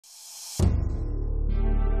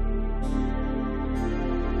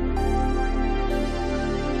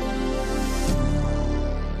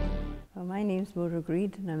terms were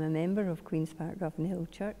agreed, and I'm a member of Queen's Park Govanhill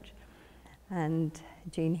Church, and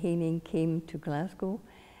Jane Haining came to Glasgow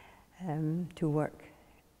to work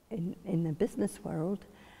in the business world,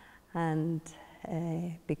 and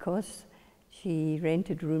because she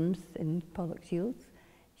rented rooms in Pollokshields,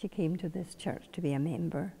 she came to this church to be a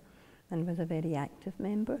member and was a very active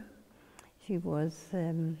member. She was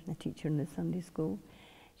a teacher in the Sunday school.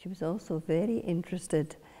 She was also very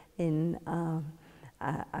interested in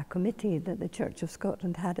a committee that the Church of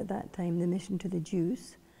Scotland had at that time, the Mission to the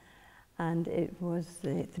Jews, and it was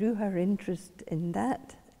through her interest in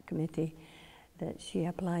that committee that she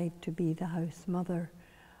applied to be the house mother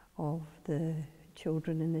of the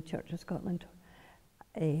children in the Church of Scotland,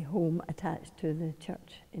 a home attached to the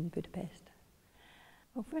church in Budapest.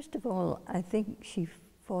 Well, first of all, I think she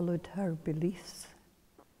followed her beliefs.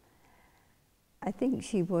 I think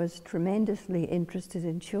she was tremendously interested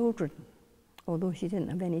in children, although she didn't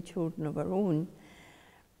have any children of her own.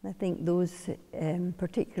 I think those,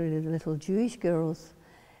 particularly the little Jewish girls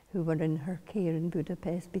who were in her care in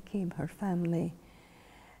Budapest, became her family.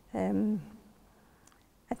 I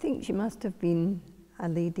think she must have been a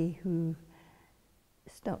lady who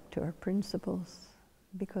stuck to her principles,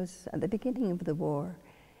 because at the beginning of the war,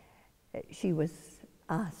 she was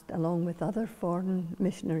asked, along with other foreign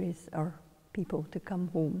missionaries or people, to come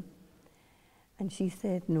home. And she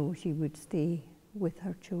said no, she would stay with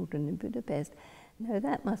her children in Budapest. Now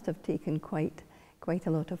that must have taken quite a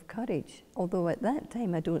lot of courage, although at that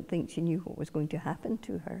time I don't think she knew what was going to happen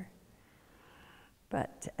to her.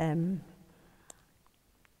 But I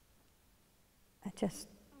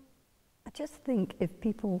just think if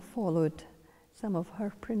people followed some of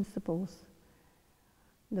her principles,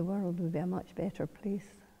 the world would be a much better place.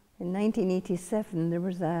 In 1987, there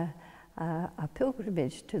was a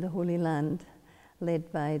pilgrimage to the Holy Land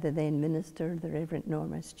led by the then minister, the Reverend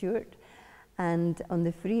Norma Stewart. And on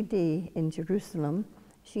the free day in Jerusalem,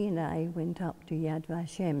 she and I went up to Yad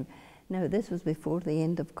Vashem. Now, this was before the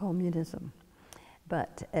end of communism,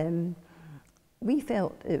 but we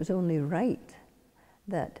felt it was only right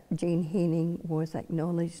that Jane Haining was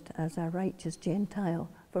acknowledged as a righteous Gentile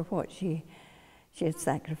for what she had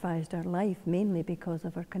sacrificed her life, mainly because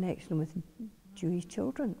of her connection with Jewish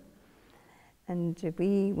children. And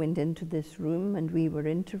we went into this room and we were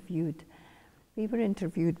interviewed. We were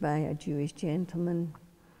interviewed by a Jewish gentleman,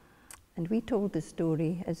 and we told the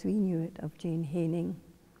story as we knew it of Jane Haining.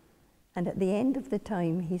 And at the end of the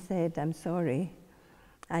time, he said, "I'm sorry,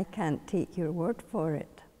 I can't take your word for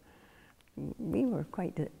it." We were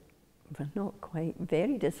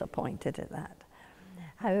very disappointed at that.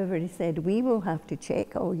 However, he said, "We will have to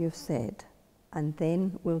check all you've said, and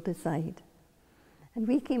then we'll decide." And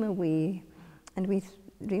we came away, and we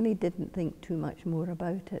really didn't think too much more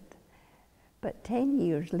about it. But 10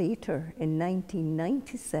 years later, in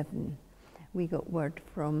 1997, we got word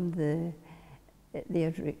from the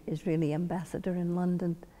Israeli ambassador in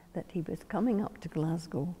London that he was coming up to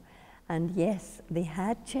Glasgow. And yes, they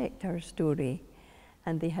had checked our story,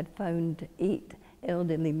 and they had found 8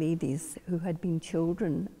 elderly ladies who had been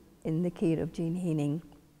children in the care of Jane Haining.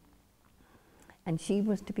 And she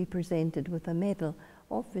was to be presented with a medal,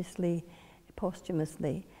 obviously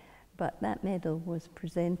posthumously, but that medal was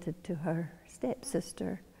presented to her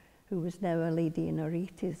stepsister, who was now a lady in her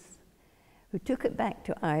 80s, who took it back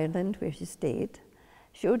to Ireland, where she stayed,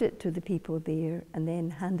 showed it to the people there, and then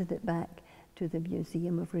handed it back to the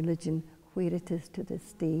Museum of Religion, where it is to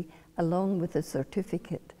this day, along with a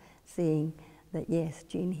certificate saying that yes,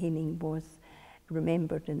 Jane Haining was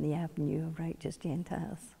remembered in the Avenue of Righteous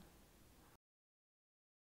Gentiles.